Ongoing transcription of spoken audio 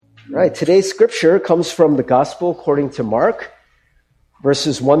Right, today's scripture comes from the Gospel according to Mark,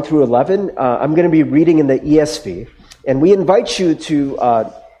 verses 1 through 11. I'm going to be reading in the ESV, and we invite you to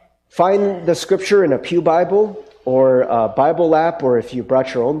find the scripture in a pew Bible or a Bible app, or if you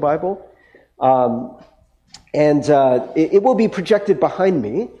brought your own Bible. It will be projected behind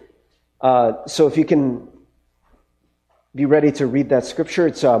me, so if you can be ready to read that scripture.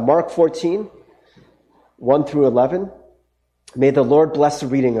 It's Mark 14, 1 through 11. May the Lord bless the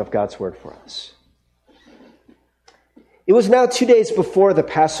reading of God's word for us. It was now 2 days before the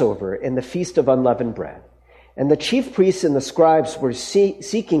Passover and the Feast of Unleavened Bread, and the chief priests and the scribes were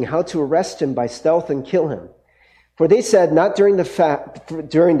seeking how to arrest him by stealth and kill him. For they said, not during the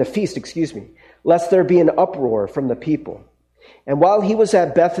feast, lest there be an uproar from the people. And while he was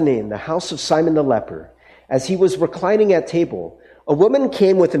at Bethany in the house of Simon the leper, as he was reclining at table, a woman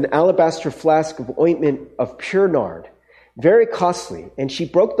came with an alabaster flask of ointment of pure nard, very costly, and she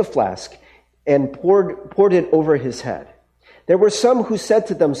broke the flask and poured it over his head. There were some who said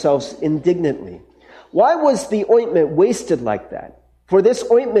to themselves indignantly, "Why was the ointment wasted like that? For this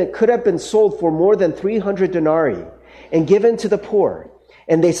ointment could have been sold for more than 300 denarii and given to the poor."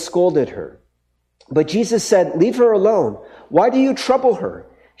 And they scolded her. But Jesus said, "Leave her alone. Why do you trouble her?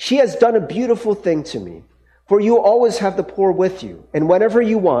 She has done a beautiful thing to me. For you always have the poor with you, and whenever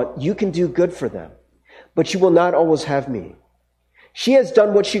you want, you can do good for them. But you will not always have me. She has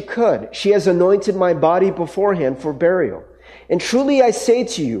done what she could. She has anointed my body beforehand for burial. And truly I say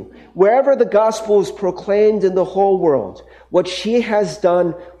to you, wherever the gospel is proclaimed in the whole world, what she has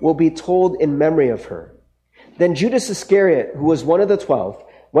done will be told in memory of her." Then Judas Iscariot, who was one of the 12,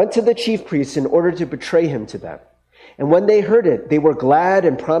 went to the chief priests in order to betray him to them. And when they heard it, they were glad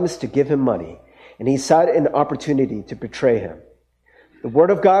and promised to give him money. And he sought an opportunity to betray him. The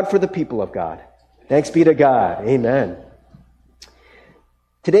word of God for the people of God. Thanks be to God. Amen.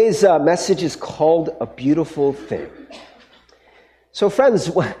 Today's message is called A Beautiful Thing. So friends,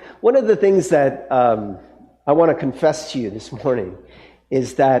 one of the things that I want to confess to you this morning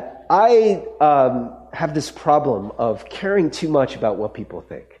is that I have this problem of caring too much about what people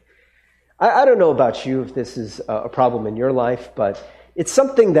think. I don't know about you if this is a problem in your life, but it's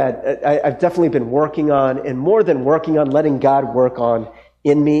something that I've definitely been working on, and more than working on, letting God work on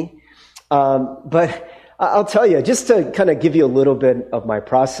in me. But I'll tell you, just to kind of give you a little bit of my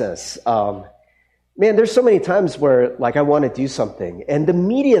process, man, there's so many times where I want to do something, and the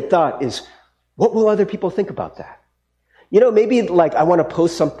immediate thought is, what will other people think about that? Maybe I want to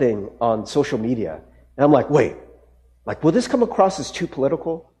post something on social media, and I'm like, wait, will this come across as too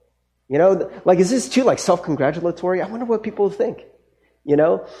political? Is this too self-congratulatory? I wonder what people think,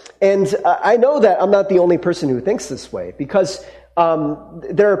 And I know that I'm not the only person who thinks this way, because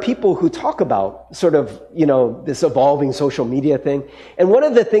there are people who talk about sort of, this evolving social media thing. And one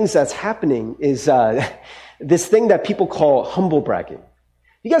of the things that's happening is this thing that people call humble bragging.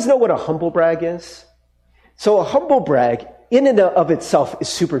 You guys know what a humble brag is? So a humble brag in and of itself is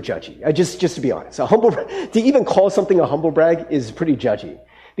super judgy. Just to be honest, to even call something a humble brag is pretty judgy.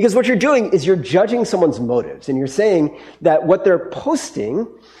 Because what you're doing is you're judging someone's motives, and you're saying that what they're posting,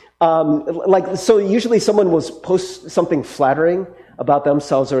 so usually someone will post something flattering about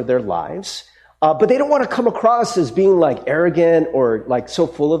themselves or their lives, but they don't want to come across as being arrogant or so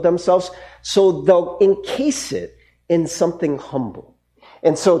full of themselves, so they'll encase it in something humble.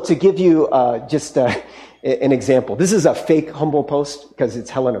 And so to give you just an example, this is a fake humble post because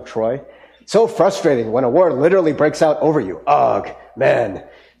it's Helen of Troy. So frustrating when a war literally breaks out over you. Ugh, man.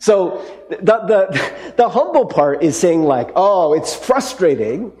 So the humble part is saying oh, it's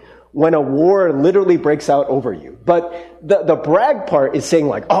frustrating when a war literally breaks out over you. But the brag part is saying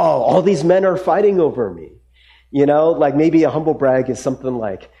oh, all these men are fighting over me. Maybe a humble brag is something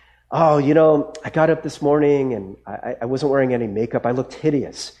oh, I got up this morning and I wasn't wearing any makeup. I looked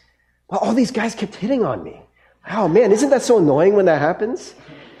hideous. Well, all these guys kept hitting on me. Oh man, isn't that so annoying when that happens?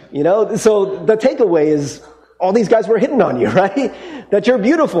 So the takeaway is all these guys were hitting on you, right? That you're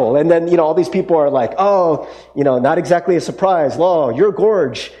beautiful. And then, all these people are oh, not exactly a surprise. Oh, you're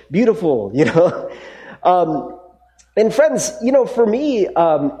gorge, beautiful, And friends, for me,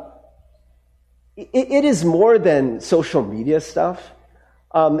 it is more than social media stuff.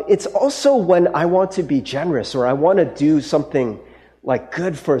 It's also when I want to be generous, or I want to do something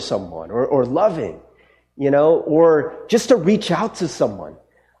good for someone, or loving, or just to reach out to someone.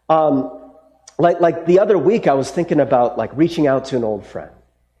 Like the other week, I was thinking about reaching out to an old friend.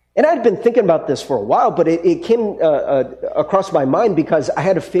 And I'd been thinking about this for a while, but it came across my mind because I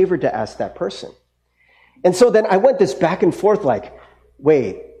had a favor to ask that person. And so then I went this back and forth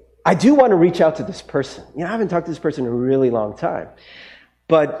wait, I do want to reach out to this person. I haven't talked to this person in a really long time.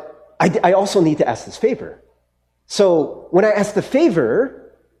 But I also need to ask this favor. So when I ask the favor,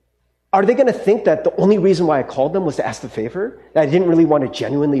 are they going to think that the only reason why I called them was to ask the favor? That I didn't really want to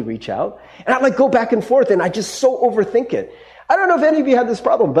genuinely reach out? And I go back and forth and I just so overthink it. I don't know if any of you have this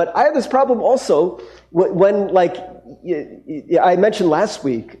problem, but I have this problem also when I mentioned last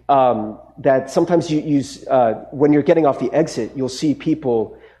week that sometimes you use, when you're getting off the exit, you'll see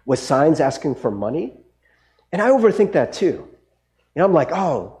people with signs asking for money. And I overthink that too. I'm like,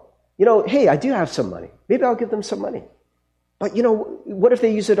 hey, I do have some money. Maybe I'll give them some money. But, what if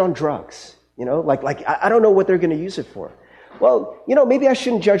they use it on drugs? I don't know what they're going to use it for. Well, maybe I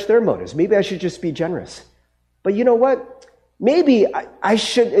shouldn't judge their motives. Maybe I should just be generous. But you know what? Maybe I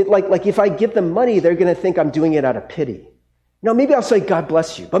should, if I give them money, they're going to think I'm doing it out of pity. Maybe I'll say, God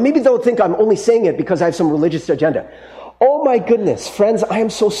bless you. But maybe they'll think I'm only saying it because I have some religious agenda. Oh my goodness, friends, I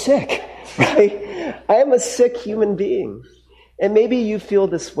am so sick, right? I am a sick human being. And maybe you feel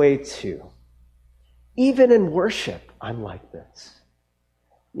this way too. Even in worship, I'm like this.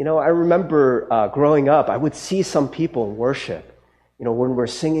 I remember growing up, I would see some people in worship, when we're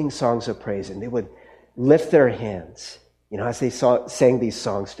singing songs of praise, and they would lift their hands, as they sang these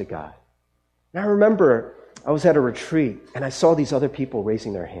songs to God. And I remember I was at a retreat, and I saw these other people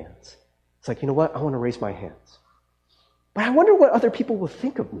raising their hands. It's like, you know what? I want to raise my hands. But I wonder what other people will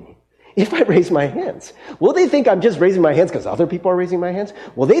think of me if I raise my hands. Will they think I'm just raising my hands because other people are raising my hands?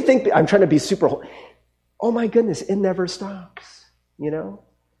 Will they think I'm trying to be super... Oh my goodness, it never stops,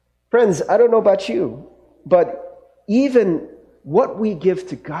 Friends, I don't know about you, but even what we give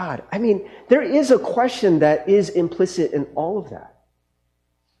to God, there is a question that is implicit in all of that.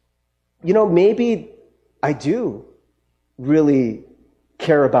 Maybe I do really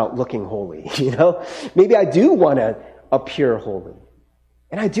care about looking holy, Maybe I do want to appear holy.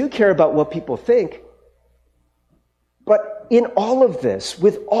 And I do care about what people think. But in all of this,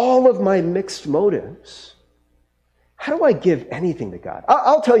 with all of my mixed motives, how do I give anything to God?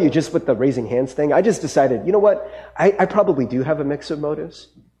 I'll tell you, just with the raising hands thing, I just decided, you know what? I probably do have a mix of motives.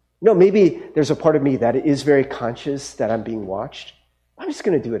 Maybe there's a part of me that is very conscious that I'm being watched. I'm just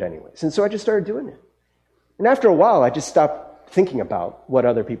going to do it anyways. And so I just started doing it. And after a while, I just stopped thinking about what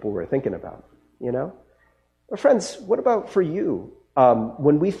other people were thinking about, But friends, what about for you?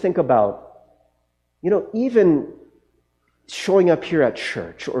 When we think about, even showing up here at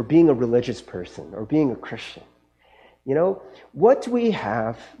church or being a religious person or being a Christian, what do we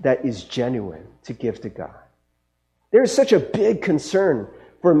have that is genuine to give to God? There's such a big concern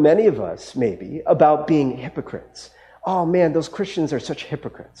for many of us, maybe, about being hypocrites. Oh man, those Christians are such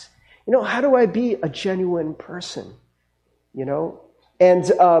hypocrites. How do I be a genuine person?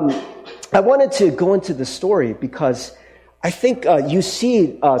 And I wanted to go into the story because I think you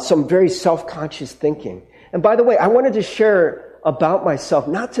see some very self-conscious thinking. And by the way, I wanted to share about myself,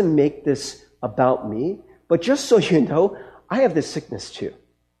 not to make this about me, but just so you know, I have this sickness too.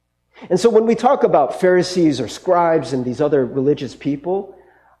 And so when we talk about Pharisees or scribes and these other religious people,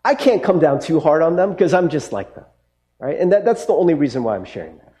 I can't come down too hard on them because I'm just like them, right? And that's the only reason why I'm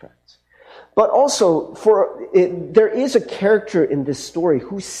sharing that, friends. But also, there is a character in this story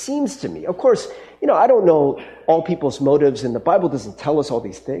who seems to me, of course, I don't know all people's motives, and the Bible doesn't tell us all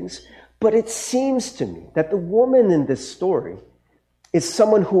these things, but it seems to me that the woman in this story is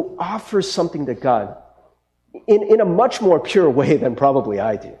someone who offers something to God in a much more pure way than probably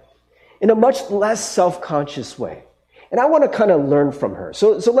I do, in a much less self-conscious way. And I want to kind of learn from her.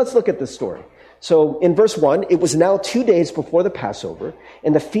 So let's look at the story. So in verse 1, it was now 2 days before the Passover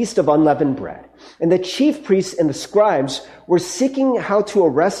and the Feast of Unleavened Bread. And the chief priests and the scribes were seeking how to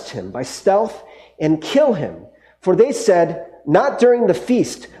arrest him by stealth and kill him. For they said, not during the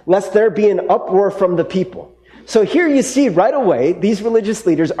feast, lest there be an uproar from the people. So here you see right away, these religious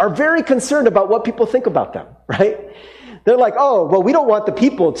leaders are very concerned about what people think about them, right? They're like, oh, well, we don't want the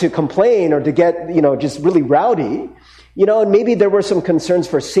people to complain or to get, just really rowdy. And maybe there were some concerns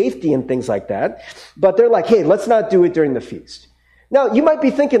for safety and things like that. But they're like, hey, let's not do it during the feast. Now, you might be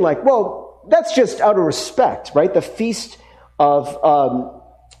thinking like, well, that's just out of respect, right? The feast of,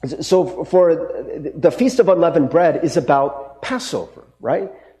 so for the Feast of Unleavened Bread is about Passover,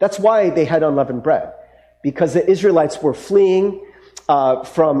 right? That's why they had unleavened bread. Because the Israelites were fleeing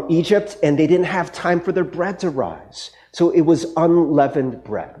from Egypt and they didn't have time for their bread to rise. So it was unleavened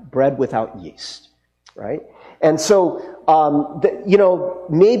bread without yeast, right? And so,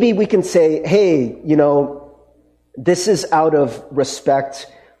 maybe we can say, hey, this is out of respect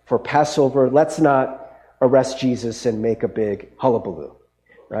for Passover. Let's not arrest Jesus and make a big hullabaloo,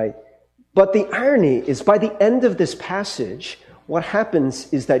 right? But the irony is by the end of this passage, what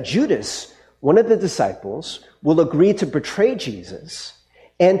happens is that Judas, one of the disciples, will agree to betray Jesus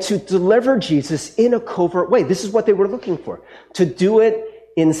and to deliver Jesus in a covert way. This is what they were looking for, to do it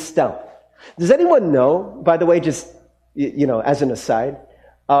in stealth. Does anyone know, by the way, just, as an aside,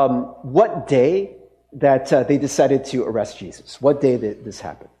 what day that they decided to arrest Jesus? What day that this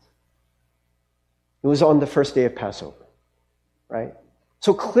happened? It was on the first day of Passover, right?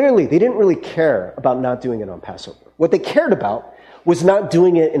 So clearly, they didn't really care about not doing it on Passover. What they cared about was not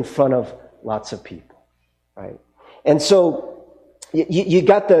doing it in front of lots of people, right? And so you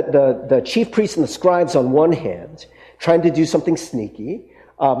got the chief priests and the scribes on one hand, trying to do something sneaky,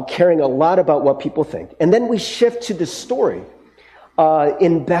 caring a lot about what people think. And then we shift to the story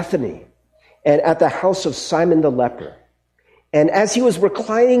in Bethany and at the house of Simon the leper. And as he was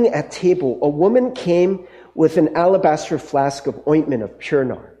reclining at table, a woman came with an alabaster flask of ointment of pure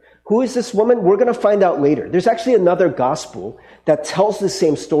nard. Who is this woman? We're going to find out later. There's actually another gospel that tells the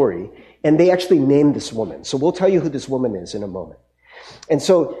same story, and they actually named this woman. So we'll tell you who this woman is in a moment. And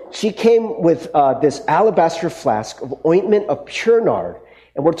so she came with this alabaster flask of ointment of pure nard,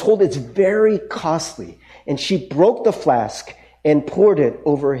 and we're told it's very costly. And she broke the flask and poured it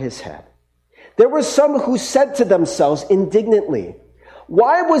over his head. There were some who said to themselves indignantly,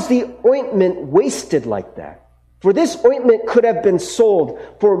 "Why was the ointment wasted like that? For this ointment could have been sold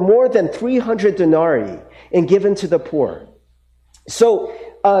for more than 300 denarii and given to the poor." So,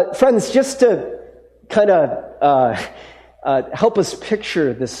 friends, just to kind of help us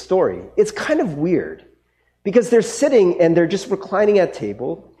picture this story, it's kind of weird because they're sitting and they're just reclining at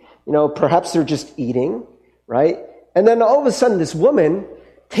table. Perhaps they're just eating, right? And then all of a sudden, this woman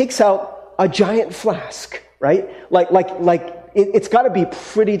takes out a giant flask, right? Like it's got to be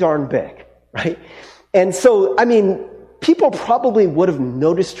pretty darn big, right? And so, people probably would have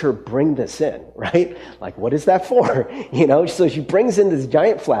noticed her bring this in, right? Like, what is that for? So she brings in this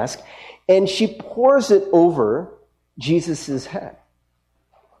giant flask and she pours it over Jesus' head.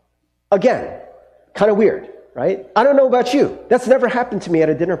 Again, kind of weird, right? I don't know about you. That's never happened to me at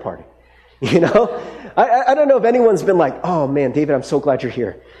a dinner party. I don't know if anyone's been like, "Oh man, David, I'm so glad you're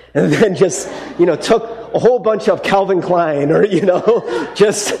here." And then just, took a whole bunch of Calvin Klein or, and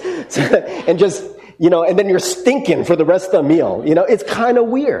then you're stinking for the rest of the meal. It's kind of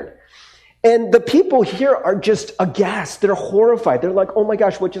weird. And the people here are just aghast. They're horrified. They're like, "Oh my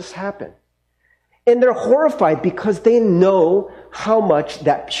gosh, what just happened?" And they're horrified because they know how much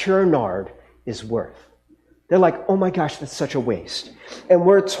that pure nard is worth. They're like, "Oh my gosh, that's such a waste." And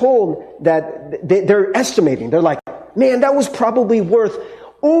we're told that they're estimating. They're like, "Man, that was probably worth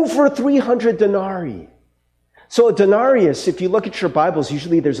over 300 denarii. So a denarius, if you look at your Bibles,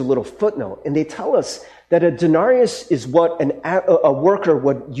 usually there's a little footnote. And they tell us that a denarius is what a worker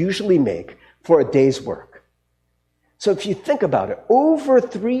would usually make for a day's work. So if you think about it, over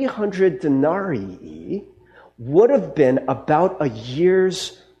 300 denarii would have been about a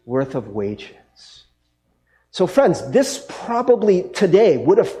year's worth of wages. So friends, this probably today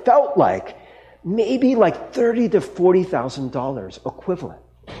would have felt like maybe like $30,000 to $40,000 equivalent,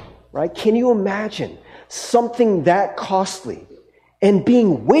 right? Can you imagine something that costly and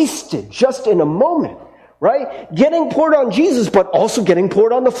being wasted just in a moment, right? Getting poured on Jesus, but also getting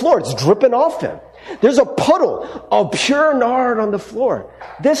poured on the floor. It's dripping off him. There's a puddle of pure nard on the floor.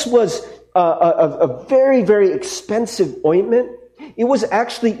 This was a very, very expensive ointment. It was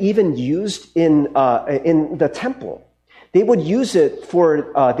actually even used in the temple. They would use it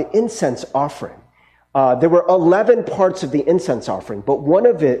for the incense offering. There were 11 parts of the incense offering, but one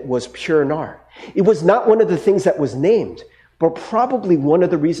of it was pure nard. It was not one of the things that was named, but probably one of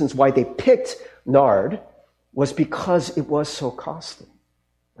the reasons why they picked nard was because it was so costly,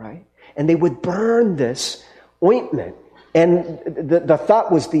 right? And they would burn this ointment, and the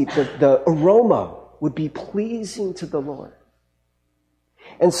thought was the aroma would be pleasing to the Lord.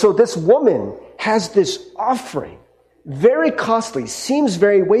 And so this woman has this offering, very costly, seems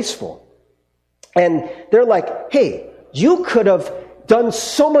very wasteful. And they're like, "Hey, you could have done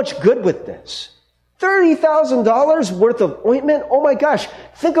so much good with this. $30,000 worth of ointment? Oh my gosh,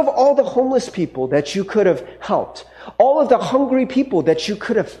 think of all the homeless people that you could have helped. All of the hungry people that you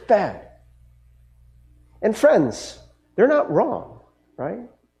could have fed." And friends, they're not wrong, right?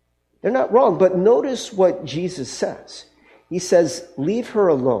 They're not wrong, but notice what Jesus says. He says, "Leave her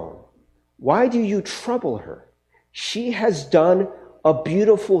alone. Why do you trouble her? She has done a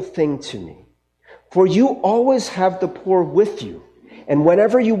beautiful thing to me. For you always have the poor with you, and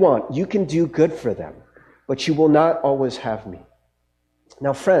whenever you want, you can do good for them, but you will not always have me."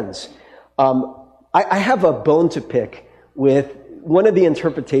 Now, friends, I have a bone to pick with one of the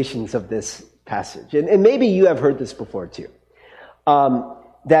interpretations of this passage, and maybe you have heard this before too,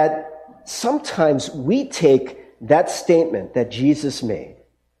 that sometimes we take that statement that Jesus made,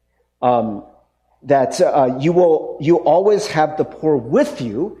 you always have the poor with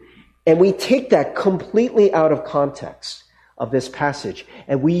you, and we take that completely out of context of this passage,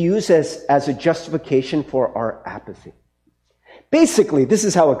 and we use this as a justification for our apathy. Basically, this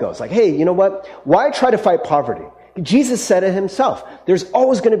is how it goes. Like, hey, you know what? Why try to fight poverty? Jesus said it himself. There's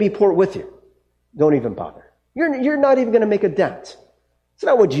always going to be poor with you. Don't even bother. You're not even going to make a dent. It's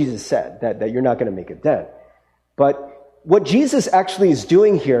not what Jesus said, that you're not going to make a dent. But what Jesus actually is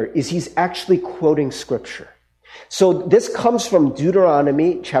doing here is he's actually quoting Scripture. So this comes from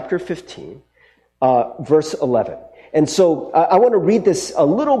Deuteronomy chapter 15, verse 11. And so I want to read this a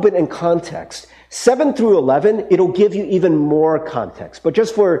little bit in context. 7 through 11, it'll give you even more context. But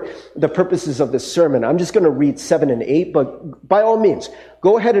just for the purposes of this sermon, I'm just going to read 7 and 8. But by all means,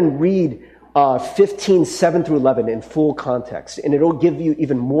 go ahead and read 15, 7 through 11 in full context. And it'll give you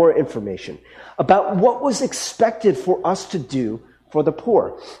even more information about what was expected for us to do for the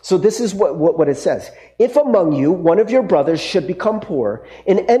poor. So this is what it says. If among you one of your brothers should become poor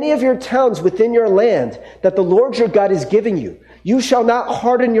in any of your towns within your land that the Lord your God is giving you, you shall not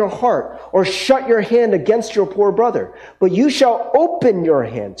harden your heart or shut your hand against your poor brother, but you shall open your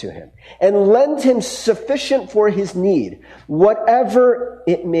hand to him and lend him sufficient for his need, whatever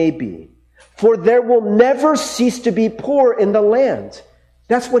it may be. For there will never cease to be poor in the land.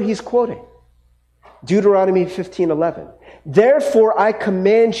 That's what he's quoting. Deuteronomy 15:11. Therefore I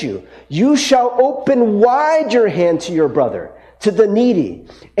command you, you shall open wide your hand to your brother, to the needy,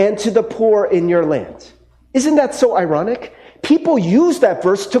 and to the poor in your land. Isn't that so ironic? People use that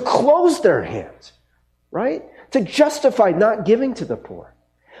verse to close their hands, right? To justify not giving to the poor,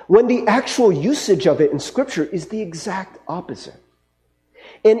 when the actual usage of it in Scripture is the exact opposite.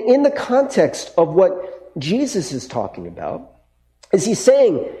 And in the context of what Jesus is talking about, is he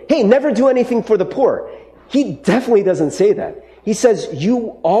saying, hey, never do anything for the poor? He definitely doesn't say that. He says,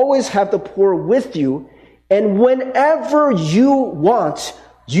 you always have the poor with you, and whenever you want,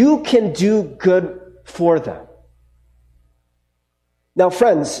 you can do good for them. Now,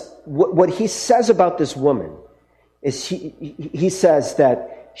 friends, what he says about this woman is he says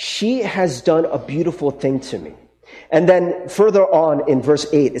that she has done a beautiful thing to me. And then further on in verse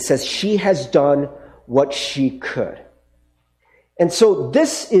 8, it says, she has done what she could. And so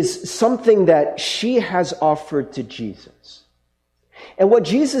this is something that she has offered to Jesus. And what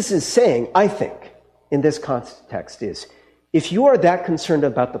Jesus is saying, I think, in this context is, if you are that concerned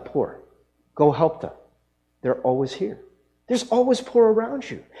about the poor, go help them. They're always here. There's always poor around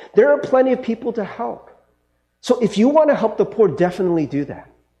you. There are plenty of people to help. So if you want to help the poor, definitely do that.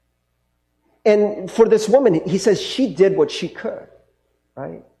 And for this woman, he says she did what she could,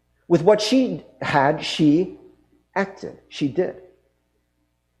 right? With what she had, she acted. She did.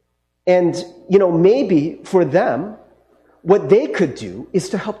 And, maybe for them, what they could do is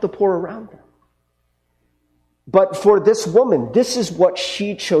to help the poor around them. But for this woman, this is what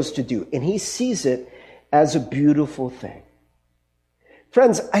she chose to do. And he sees it as a beautiful thing.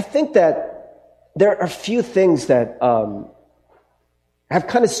 Friends, I think that there are a few things that have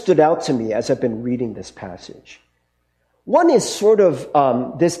kind of stood out to me as I've been reading this passage. One is sort of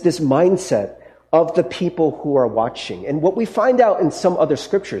this mindset of the people who are watching. And what we find out in some other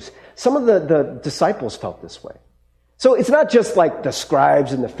scriptures, some of the disciples felt this way. So it's not just like the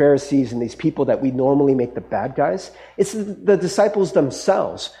scribes and the Pharisees and these people that we normally make the bad guys. It's the disciples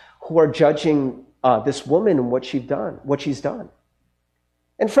themselves who are judging this woman and what she's done.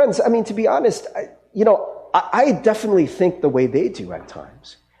 And friends, to be honest, I definitely think the way they do at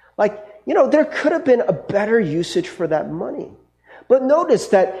times. There could have been a better usage for that money. But notice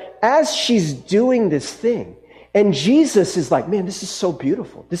that as she's doing this thing, and Jesus is like, man, this is so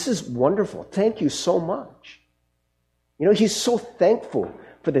beautiful. This is wonderful. Thank you so much. He's so thankful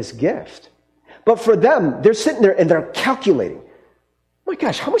for this gift. But for them, they're sitting there and they're calculating. Oh my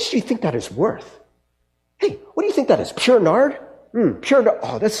gosh, how much do you think that is worth? Hey, what do you think that is? Pure nard? Pure nard.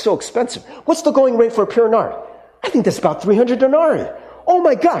 Oh, that's so expensive. What's the going rate for a pure nard? I think that's about 300 denarii. Oh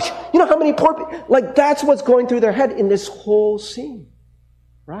my gosh, you know how many poor people, that's what's going through their head in this whole scene,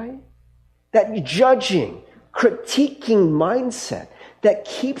 right? That judging, critiquing mindset that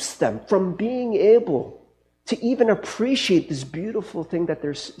keeps them from being able to even appreciate this beautiful thing that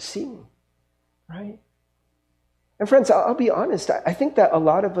they're seeing, right? And friends, I'll be honest, I think that a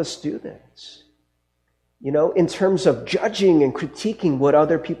lot of us do this, in terms of judging and critiquing what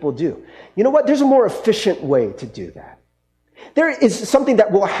other people do. You know what? There's a more efficient way to do that. There is something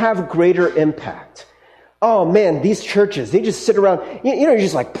that will have greater impact. Oh man, these churches, they just sit around, you're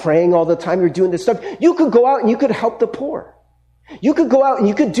just praying all the time, you're doing this stuff. You could go out and you could help the poor. You could go out and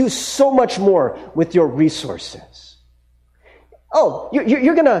you could do so much more with your resources. Oh,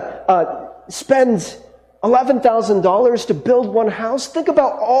 you're going to spend $11,000 to build one house? Think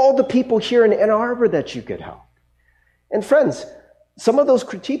about all the people here in Ann Arbor that you could help. And friends, some of those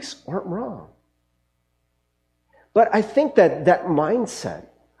critiques aren't wrong. But I think that mindset,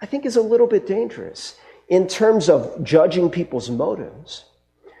 I think, is a little bit dangerous in terms of judging people's motives,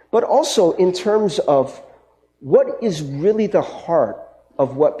 but also in terms of what is really the heart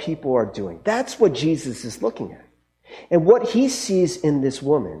of what people are doing. That's what Jesus is looking at. And what he sees in this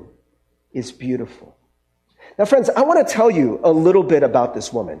woman is beautiful. Now, friends, I want to tell you a little bit about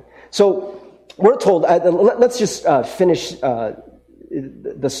this woman. So we're told, let's just finish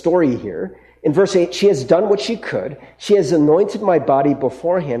the story here. In verse 8, she has done what she could. She has anointed my body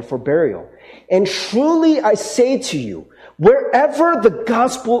beforehand for burial. And truly I say to you, wherever the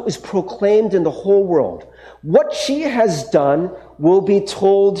gospel is proclaimed in the whole world, what she has done will be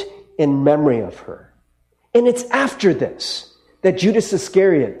told in memory of her. And it's after this that Judas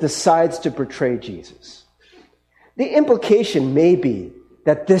Iscariot decides to betray Jesus. The implication may be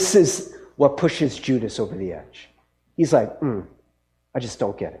that this is what pushes Judas over the edge. He's like, I just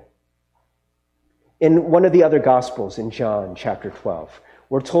don't get it. In one of the other Gospels, in John chapter 12,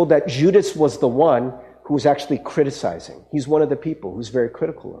 we're told that Judas was the one who was actually criticizing. He's one of the people who's very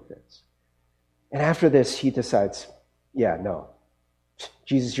critical of this. And after this, he decides, yeah, no,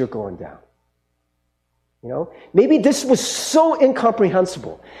 Jesus, you're going down. You know, maybe this was so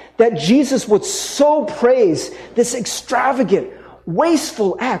incomprehensible that Jesus would so praise this extravagant,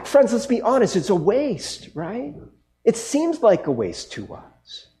 wasteful act. Friends, let's be honest, it's a waste, right? It seems like a waste to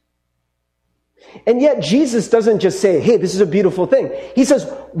us. And yet Jesus doesn't just say, hey, this is a beautiful thing. He says,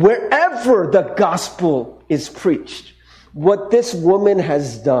 wherever the gospel is preached, what this woman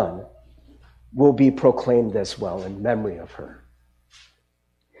has done will be proclaimed as well in memory of her.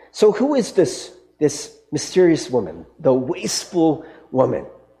 So who is this mysterious woman, the wasteful woman?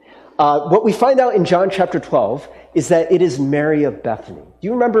 What we find out in John chapter 12 is that it is Mary of Bethany. Do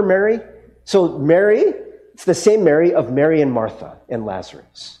you remember Mary? So Mary, it's the same Mary of Mary and Martha and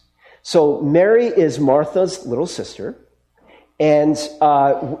Lazarus. So Mary is Martha's little sister, and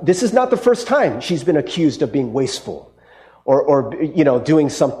this is not the first time she's been accused of being wasteful or doing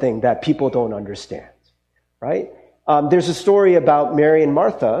something that people don't understand, right? There's a story about Mary and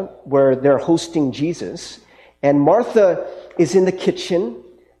Martha where they're hosting Jesus, and Martha is in the kitchen,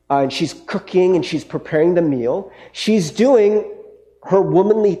 and she's cooking and she's preparing the meal. She's doing her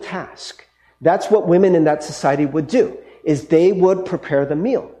womanly task. That's what women in that society would do, is they would prepare the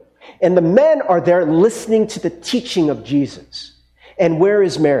meal. And the men are there listening to the teaching of Jesus. And where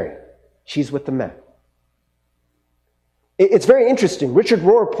is Mary? She's with the men. It's very interesting. Richard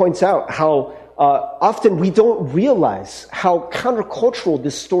Rohr points out how often we don't realize how countercultural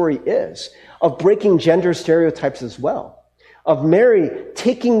this story is of breaking gender stereotypes as well. Of Mary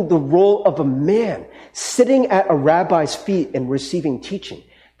taking the role of a man, sitting at a rabbi's feet and receiving teaching.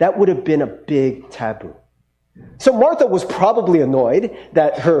 That would have been a big taboo. So Martha was probably annoyed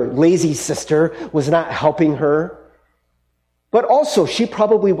that her lazy sister was not helping her. But also, she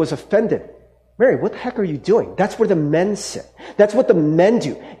probably was offended. Mary, what the heck are you doing? That's where the men sit. That's what the men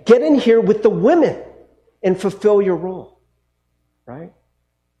do. Get in here with the women and fulfill your role. Right?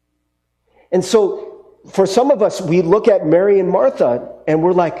 And so, for some of us, we look at Mary and Martha and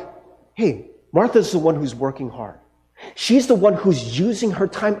we're like, hey, Martha's the one who's working hard. She's the one who's using her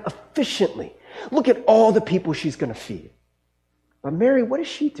time efficiently. Look at all the people she's going to feed. But Mary, what is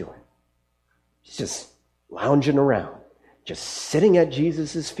she doing? She's just lounging around, just sitting at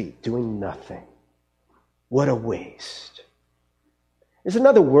Jesus' feet, doing nothing. What a waste. There's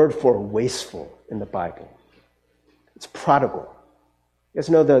another word for wasteful in the Bible. It's prodigal. You guys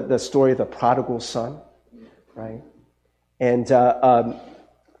know the story of the prodigal son, right? And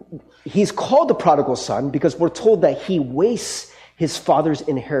he's called the prodigal son because we're told that he wastes his father's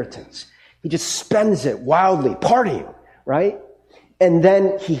inheritance. He just spends it wildly, partying, right? And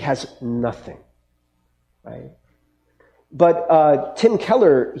then he has nothing, right? But Tim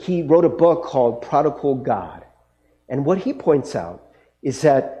Keller, he wrote a book called Prodigal God. And what he points out is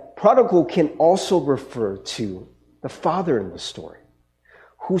that prodigal can also refer to the father in the story,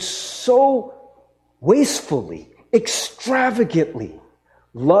 who so wastefully, extravagantly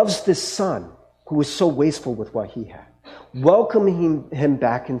loves this son who was so wasteful with what he had, welcoming him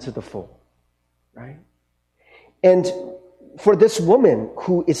back into the fold. Right? And for this woman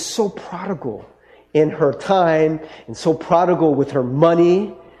who is so prodigal in her time and so prodigal with her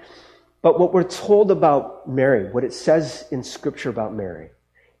money, but what we're told about Mary, what it says in Scripture about Mary,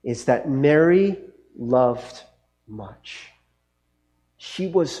 is that Mary loved much. She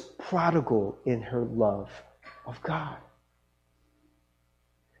was prodigal in her love of God.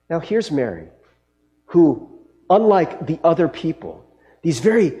 Now here's Mary, who, unlike the other people, these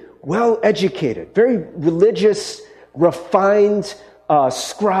very well-educated, very religious, refined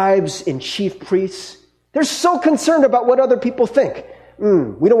scribes and chief priests, they're so concerned about what other people think.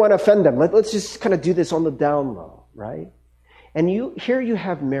 We don't want to offend them. Let's just kind of do this on the down low, right? And here you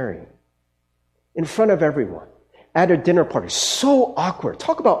have Mary in front of everyone at a dinner party. So awkward.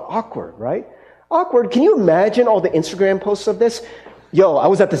 Talk about awkward, right? Awkward. Can you imagine all the Instagram posts of this? Yo, I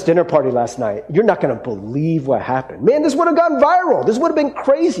was at this dinner party last night. You're not going to believe what happened. Man, this would have gone viral. This would have been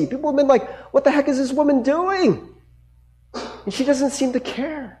crazy. People would have been like, what the heck is this woman doing? And she doesn't seem to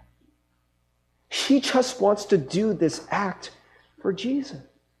care. She just wants to do this act for Jesus.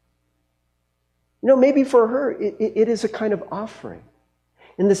 Maybe for her, it is a kind of offering.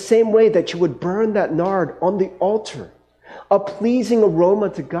 In the same way that you would burn that nard on the altar, a pleasing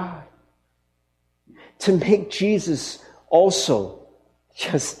aroma to God, to make Jesus also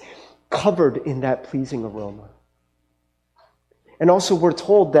just covered in that pleasing aroma. And also we're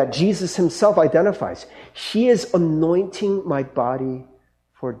told that Jesus himself identifies, he is anointing my body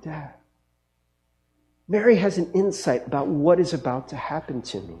for death. Mary has an insight about what is about to happen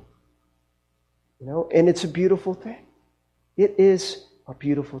to me. And it's a beautiful thing. It is a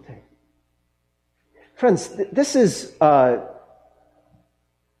beautiful thing. Friends, this is an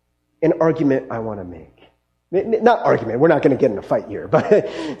argument I want to make. Not argument, we're not going to get in a fight here, but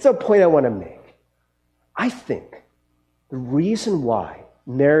it's a point I want to make. I think the reason why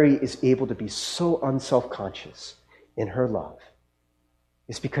Mary is able to be so unself-conscious in her love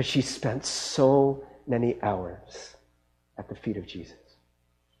is because she spent so many hours at the feet of Jesus.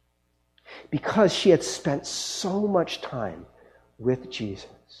 Because she had spent so much time with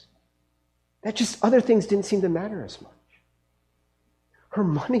Jesus, that just other things didn't seem to matter as much. Her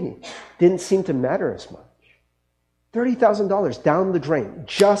money didn't seem to matter as much. $30,000 down the drain,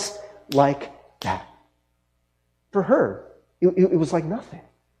 just like that. For her, it was like nothing.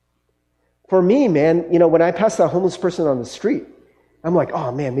 For me, man, when I pass that homeless person on the street, I'm like,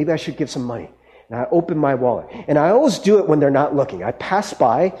 oh man, maybe I should give some money. And I open my wallet. And I always do it when they're not looking. I pass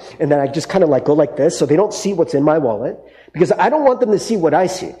by, and then I just kind of go like this so they don't see what's in my wallet. Because I don't want them to see what I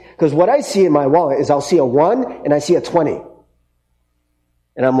see. Because what I see in my wallet is I'll see a 1 and I see a 20.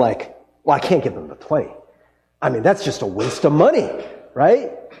 And I'm like, well, I can't give them the 20. I mean, that's just a waste of money,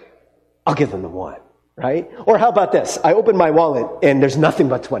 right? I'll give them the 1, right? Or how about this? I open my wallet and there's nothing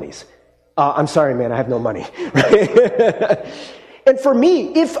but 20s. I'm sorry, man, I have no money, right? And for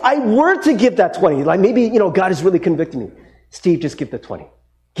me, if I were to give that 20, like maybe, God is really convicting me. Steve, just give the 20.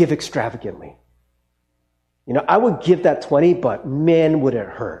 Give extravagantly. I would give that 20, but man, would it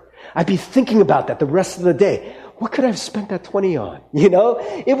hurt. I'd be thinking about that the rest of the day. What could I have spent that 20 on?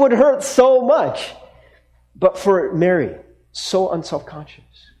 It would hurt so much. But for Mary, so unselfconscious,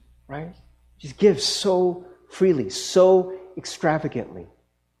 right? She gives so freely, so extravagantly.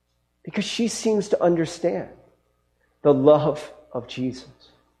 Because she seems to understand the love of Jesus.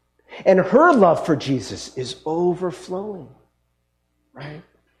 And her love for Jesus is overflowing, right?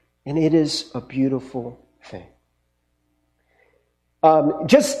 And it is a beautiful thing.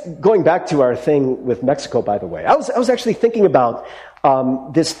 Just going back to our thing with Mexico, by the way, I was actually thinking about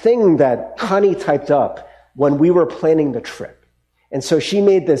this thing that Connie typed up when we were planning the trip. And so she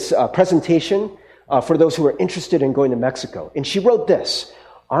made this presentation for those who are interested in going to Mexico. And she wrote this,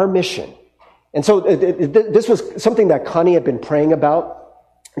 our mission. And so this was something that Connie had been praying about.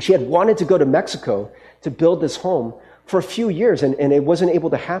 She had wanted to go to Mexico to build this home for a few years, and it wasn't able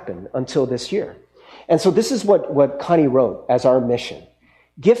to happen until this year. And so this is what Connie wrote as our mission.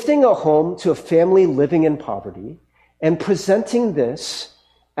 Gifting a home to a family living in poverty and presenting this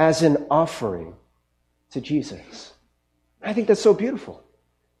as an offering to Jesus. I think that's so beautiful,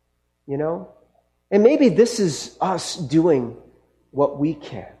 And maybe this is us doing what we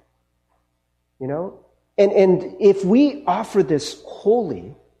can, And if we offer this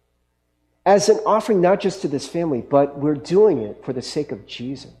wholly as an offering not just to this family, but we're doing it for the sake of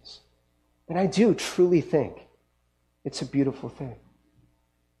Jesus, then I do truly think it's a beautiful thing.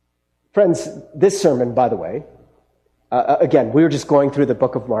 Friends, this sermon, by the way, again, we were just going through the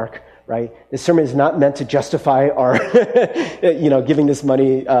book of Mark, right? This sermon is not meant to justify our, giving this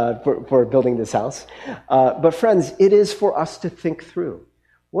money for building this house. But friends, it is for us to think through.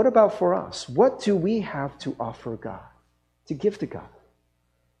 What about for us? What do we have to offer God, to give to God?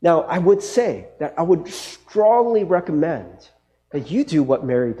 Now, I would say that I would strongly recommend that you do what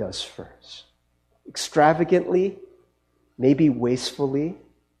Mary does first. Extravagantly, maybe wastefully,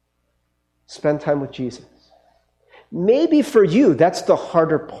 spend time with Jesus. Maybe for you, that's the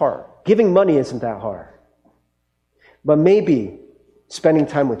harder part. Giving money isn't that hard. But maybe spending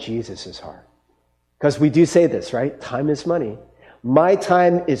time with Jesus is hard. Because we do say this, right? Time is money. My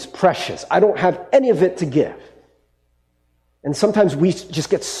time is precious. I don't have any of it to give. And sometimes we just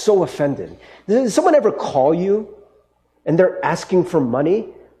get so offended. Does someone ever call you and they're asking for money?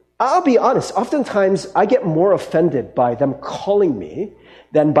 I'll be honest, oftentimes I get more offended by them calling me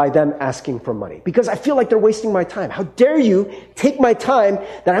than by them asking for money, because I feel like they're wasting my time. How dare you take my time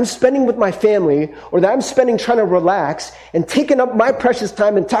that I'm spending with my family or that I'm spending trying to relax and taking up my precious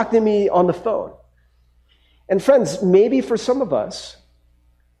time and talking to me on the phone? And friends, maybe for some of us,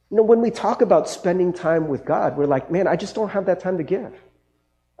 when we talk about spending time with God, we're like, man, I just don't have that time to give.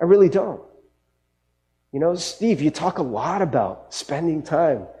 I really don't. Steve, you talk a lot about spending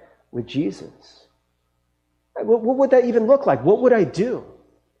time with Jesus. What would that even look like? What would I do?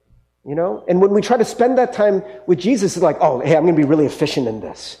 And when we try to spend that time with Jesus, it's like, oh, hey, I'm going to be really efficient in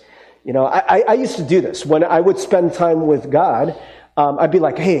this. I used to do this. When I would spend time with God, I'd be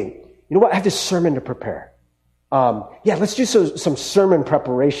like, hey, you know what? I have this sermon to prepare. Let's do some sermon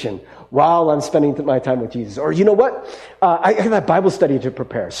preparation while I'm spending my time with Jesus. Or you know what? I have that Bible study to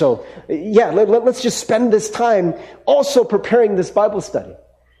prepare. So let's just spend this time also preparing this Bible study.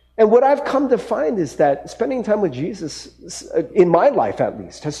 And what I've come to find is that spending time with Jesus, in my life at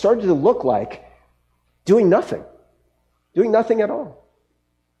least, has started to look like doing nothing at all.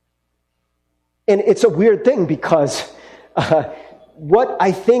 And it's a weird thing because what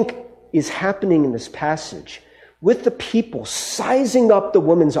I think is happening in this passage with the people sizing up the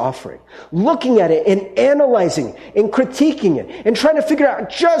woman's offering, looking at it and analyzing and critiquing it and trying to figure out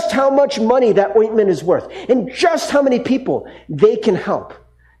just how much money that ointment is worth and just how many people they can help.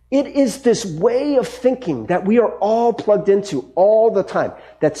 It is this way of thinking that we are all plugged into all the time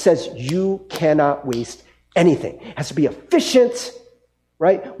that says you cannot waste anything. It has to be efficient,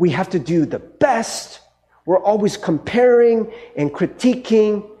 right? We have to do the best. We're always comparing and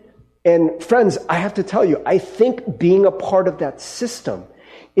critiquing. And friends, I have to tell you, I think being a part of that system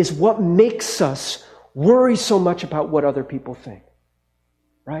is what makes us worry so much about what other people think,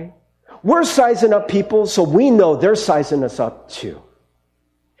 right? We're sizing up people, so we know they're sizing us up too.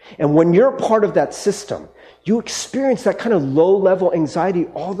 And when you're part of that system, you experience that kind of low-level anxiety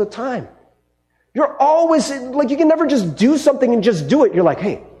all the time. You're always, like, you can never just do something and just do it. You're like,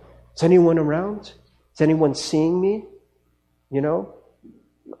 hey, is anyone around? Is anyone seeing me? Will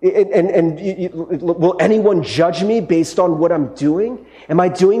anyone judge me based on what I'm doing? Am I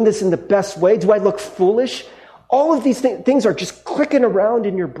doing this in the best way? Do I look foolish? All of these things are just clicking around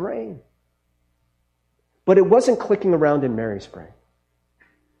in your brain. But it wasn't clicking around in Mary's brain.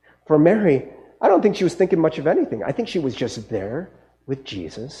 For Mary, I don't think she was thinking much of anything. I think she was just there with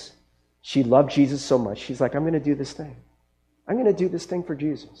Jesus. She loved Jesus so much. She's like, I'm going to do this thing. I'm going to do this thing for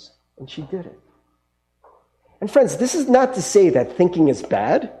Jesus. And she did it. And friends, this is not to say that thinking is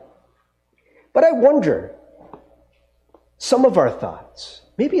bad, but I wonder, some of our thoughts,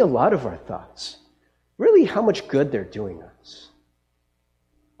 maybe a lot of our thoughts, really how much good they're doing us.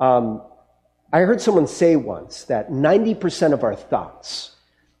 I heard someone say once that 90% of our thoughts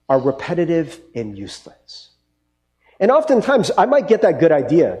are repetitive and useless. And oftentimes, I might get that good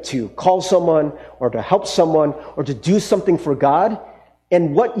idea to call someone or to help someone or to do something for God.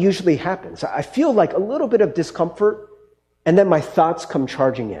 And what usually happens? I feel like a little bit of discomfort, and then my thoughts come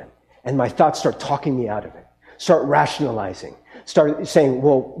charging in. And my thoughts start talking me out of it. Start rationalizing. Start saying,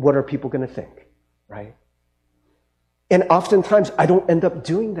 well, what are people going to think? Right? And oftentimes, I don't end up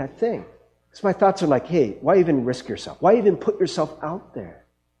doing that thing. Because my thoughts are like, hey, why even risk yourself? Why even put yourself out there?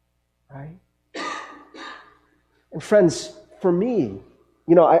 Right? And friends, for me,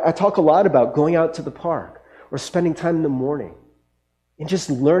 I talk a lot about going out to the park or spending time in the morning and just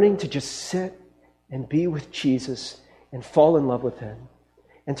learning to just sit and be with Jesus and fall in love with him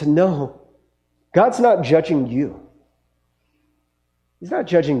and to know God's not judging you. He's not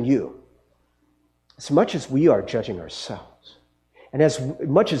judging you as much as we are judging ourselves and as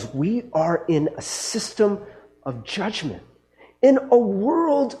much as we are in a system of judgment. In a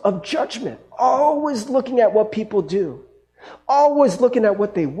world of judgment, always looking at what people do, always looking at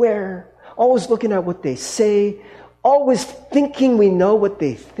what they wear, always looking at what they say, always thinking we know what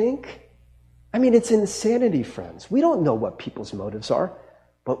they think. I mean, it's insanity, friends. We don't know what people's motives are,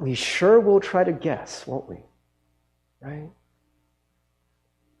 but we sure will try to guess, won't we? Right?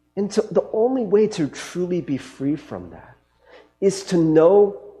 And so the only way to truly be free from that is to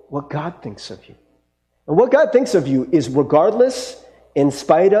know what God thinks of you. And what God thinks of you is regardless, in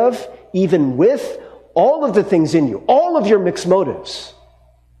spite of, even with all of the things in you, all of your mixed motives,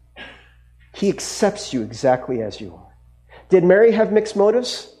 he accepts you exactly as you are. Did Mary have mixed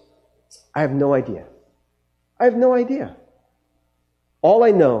motives? I have no idea. All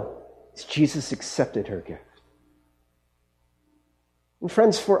I know is Jesus accepted her gift. And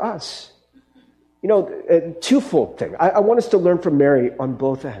friends, for us, a twofold thing. I want us to learn from Mary on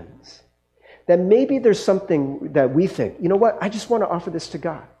both ends. That maybe there's something that we think, you know what, I just want to offer this to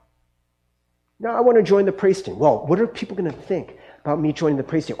God. Now I want to join the praise team. Well, what are people going to think about me joining the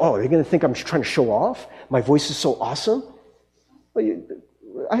praise team? Oh, are they going to think I'm trying to show off? My voice is so awesome? Well,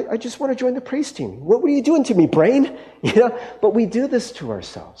 I just want to join the praise team. What are you doing to me, brain? But we do this to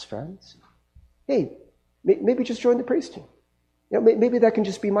ourselves, friends. Hey, maybe just join the praise team. Maybe that can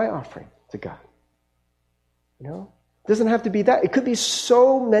just be my offering to God. It doesn't have to be that. It could be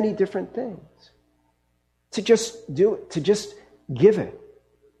so many different things. To just do it, to just give it.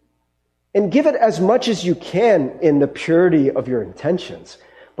 And give it as much as you can in the purity of your intentions.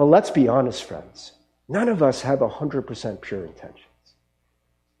 But let's be honest, friends. None of us have 100% pure intentions.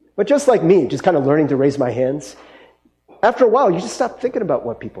 But just like me, just kind of learning to raise my hands, after a while, you just stop thinking about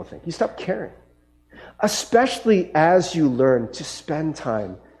what people think. You stop caring. Especially as you learn to spend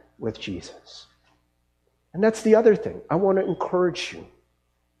time with Jesus. And that's the other thing I want to encourage you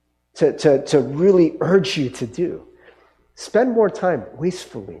to really urge you to do. Spend more time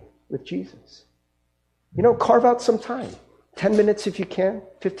wastefully with Jesus. Carve out some time. 10 minutes if you can,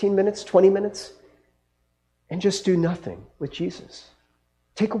 15 minutes, 20 minutes. And just do nothing with Jesus.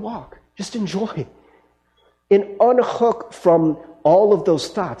 Take a walk. Just enjoy. And unhook from all of those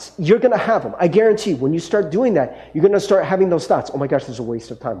thoughts. You're going to have them. I guarantee when you start doing that, you're going to start having those thoughts. Oh my gosh, this is a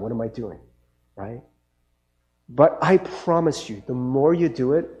waste of time. What am I doing? Right? But I promise you, the more you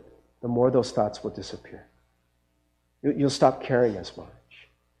do it, the more those thoughts will disappear. You'll stop caring as much.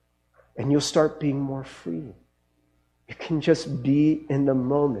 And you'll start being more free. You can just be in the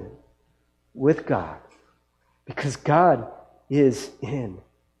moment with God. Because God is in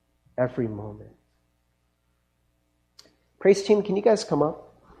every moment. Praise team, can you guys come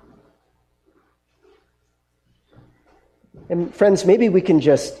up? And friends, maybe we can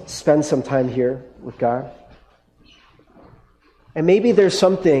just spend some time here with God. And maybe there's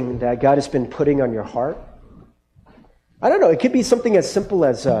something that God has been putting on your heart. I don't know. It could be something as simple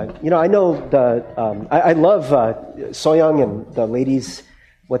as, I know I love Soyoung and the ladies,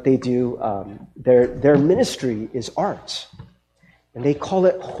 what they do. Their ministry is arts. And they call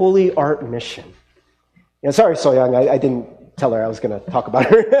it Holy Art Mission. Sorry, Soyoung, I didn't tell her I was going to talk about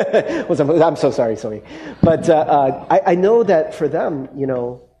her. I'm so sorry, Soyoung. But I know that for them,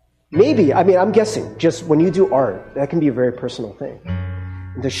 maybe, I'm guessing, just when you do art, that can be a very personal thing.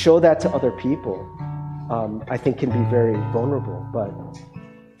 And to show that to other people, I think can be very vulnerable. But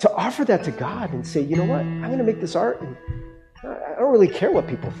to offer that to God and say, you know what, I'm going to make this art, and I don't really care what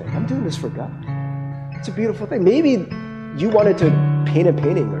people think. I'm doing this for God. It's a beautiful thing. Maybe you wanted to paint a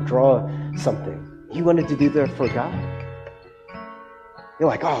painting or draw something. You wanted to do that for God. You're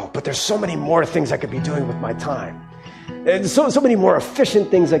like, oh, but there's so many more things I could be doing with my time. And so many more efficient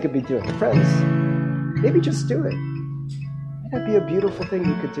things I could be doing. Friends, maybe just do it. That'd be a beautiful thing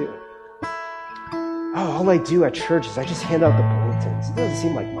you could do. Oh, all I do at church is I just hand out the bulletins. It doesn't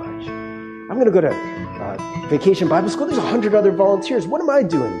seem like much. I'm going to go to Vacation Bible School. There's 100 other volunteers. What am I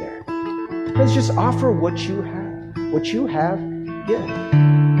doing there? Let's just offer what you have. What you have, give.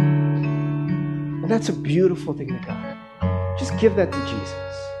 And that's a beautiful thing to God. Just give that to Jesus,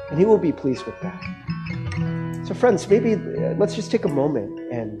 and He will be pleased with that. So friends, maybe let's just take a moment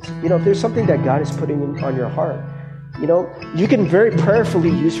and, if there's something that God is putting on your heart, you can very prayerfully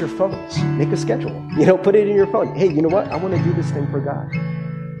use your phones. Make a schedule. Put it in your phone. Hey, you know what? I want to do this thing for God.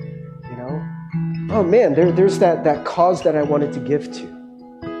 Oh man, there's that cause that I wanted to give to.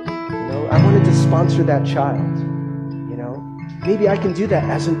 I wanted to sponsor that child. Maybe I can do that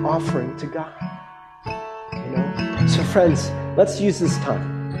as an offering to God. So friends, let's use this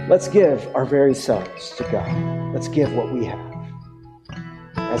time. Let's give our very selves to God. Let's give what we have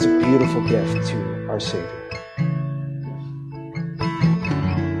as a beautiful gift to our Savior.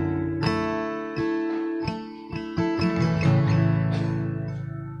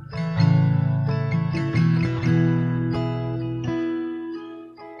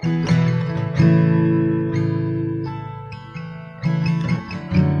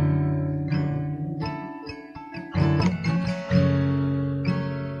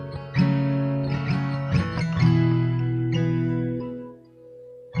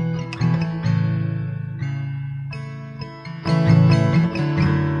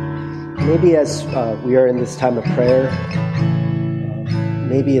 Maybe as we are in this time of prayer,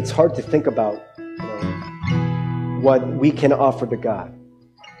 maybe it's hard to think about what we can offer to God.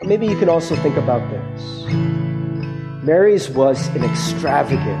 Or maybe you can also think about this. Mary's was an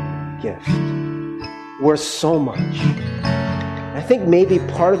extravagant gift, worth so much. I think maybe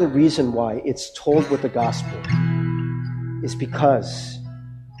part of the reason why it's told with the gospel is because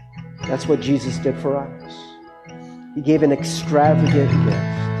that's what Jesus did for us. He gave an extravagant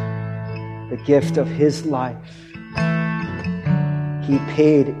gift, the gift of his life. He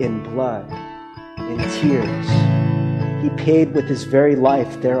paid in blood, in tears. He paid with his very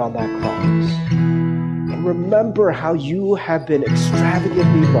life there on that cross. And remember how you have been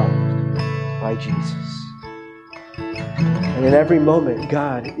extravagantly loved by Jesus. And in every moment,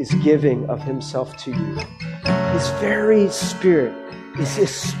 God is giving of himself to you. His very Spirit is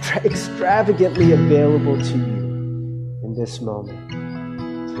extravagantly available to you in this moment.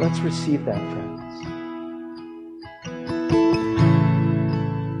 So let's receive that, friends.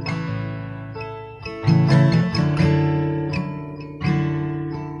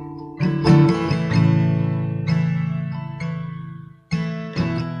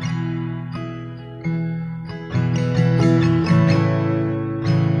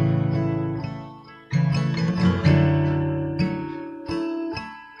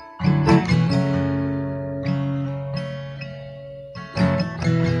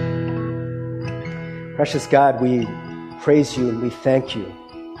 Precious God, we praise you and we thank you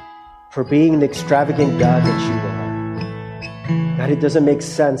for being the extravagant God that you are. God, it doesn't make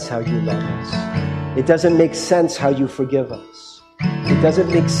sense how you love us. It doesn't make sense how you forgive us. It doesn't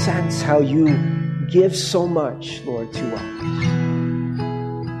make sense how you give so much, Lord, to us.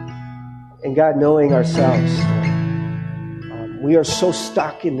 And God, knowing ourselves, we are so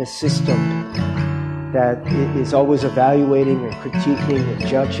stuck in this system that it is always evaluating and critiquing and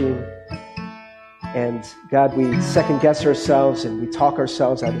judging. And God, we second guess ourselves and we talk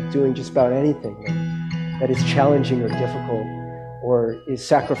ourselves out of doing just about anything that is challenging or difficult or is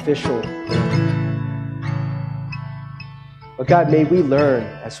sacrificial. But God, may we learn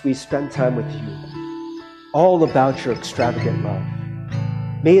as we spend time with you all about your extravagant love.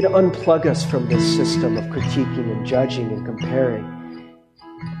 May it unplug us from this system of critiquing and judging and comparing.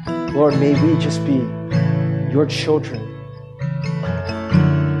 Lord, may we just be your children.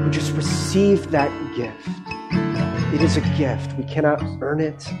 Just receive that gift. It is a gift. We cannot earn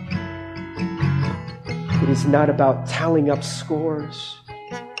it. It is not about tallying up scores,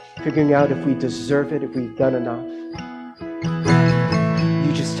 figuring out if we deserve it, if we've done enough.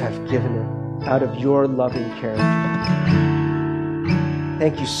 You just have given it out of your loving character.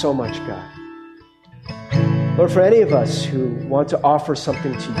 Thank you so much, God. Lord, for any of us who want to offer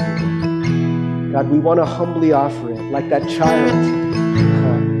something to you, God, we want to humbly offer it like that child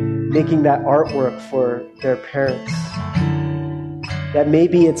making that artwork for their parents. That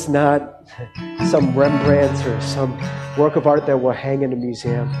maybe it's not some Rembrandt or some work of art that will hang in a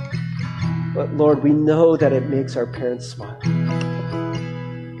museum. But Lord, we know that it makes our parents smile.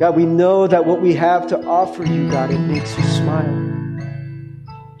 God, we know that what we have to offer you, God, it makes you smile.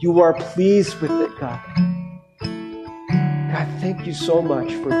 You are pleased with it, God. God, thank you so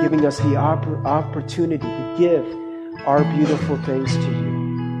much for giving us the opportunity to give our beautiful things to you.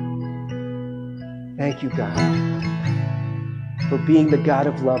 Thank you, God, for being the God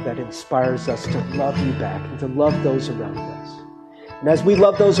of love that inspires us to love you back and to love those around us. And as we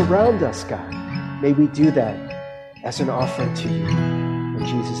love those around us, God, may we do that as an offering to you. In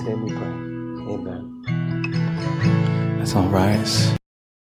Jesus' name we pray. Amen. Let's all rise.